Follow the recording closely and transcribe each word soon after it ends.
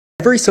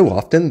Every so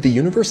often, the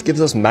universe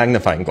gives us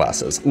magnifying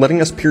glasses,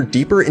 letting us peer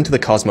deeper into the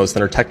cosmos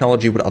than our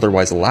technology would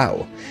otherwise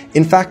allow.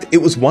 In fact, it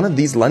was one of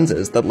these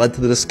lenses that led to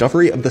the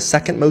discovery of the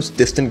second most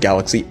distant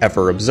galaxy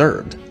ever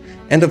observed.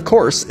 And of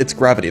course, it's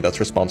gravity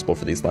that's responsible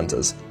for these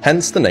lenses,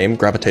 hence the name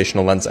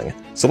gravitational lensing.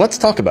 So let's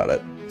talk about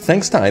it.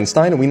 Thanks to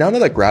Einstein, we now know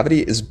that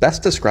gravity is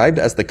best described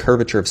as the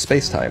curvature of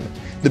spacetime.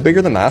 The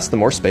bigger the mass, the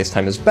more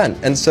spacetime is bent,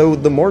 and so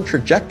the more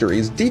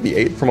trajectories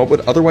deviate from what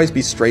would otherwise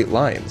be straight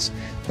lines.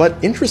 But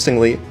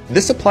interestingly,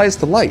 this applies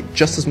to light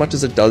just as much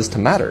as it does to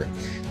matter.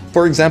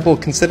 For example,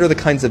 consider the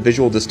kinds of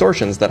visual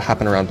distortions that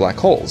happen around black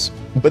holes.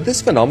 But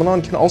this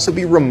phenomenon can also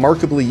be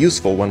remarkably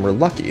useful when we're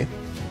lucky.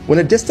 When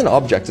a distant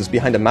object is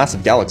behind a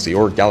massive galaxy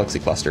or galaxy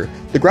cluster,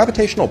 the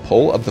gravitational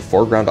pull of the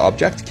foreground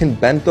object can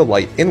bend the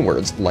light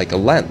inwards like a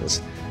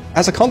lens.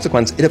 As a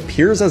consequence, it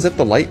appears as if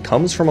the light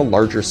comes from a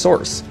larger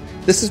source.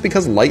 This is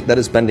because light that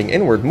is bending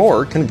inward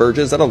more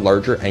converges at a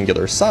larger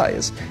angular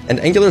size, and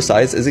angular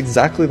size is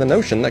exactly the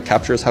notion that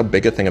captures how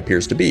big a thing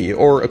appears to be,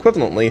 or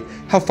equivalently,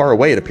 how far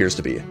away it appears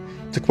to be.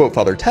 To quote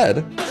Father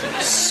Ted,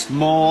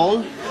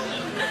 "Small,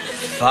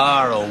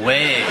 far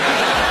away.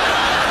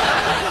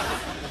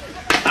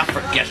 I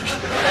forget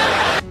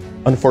it."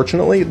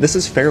 Unfortunately, this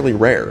is fairly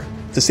rare.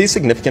 To see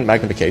significant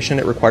magnification,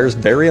 it requires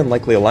very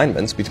unlikely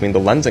alignments between the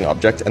lensing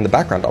object and the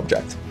background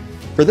object.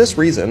 For this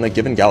reason, a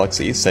given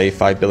galaxy, say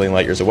 5 billion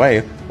light years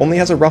away, only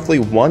has a roughly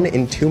 1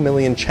 in 2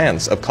 million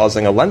chance of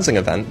causing a lensing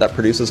event that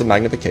produces a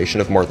magnification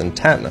of more than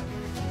 10.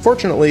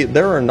 Fortunately,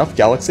 there are enough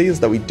galaxies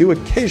that we do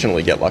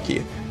occasionally get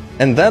lucky,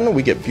 and then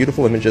we get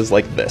beautiful images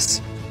like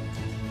this.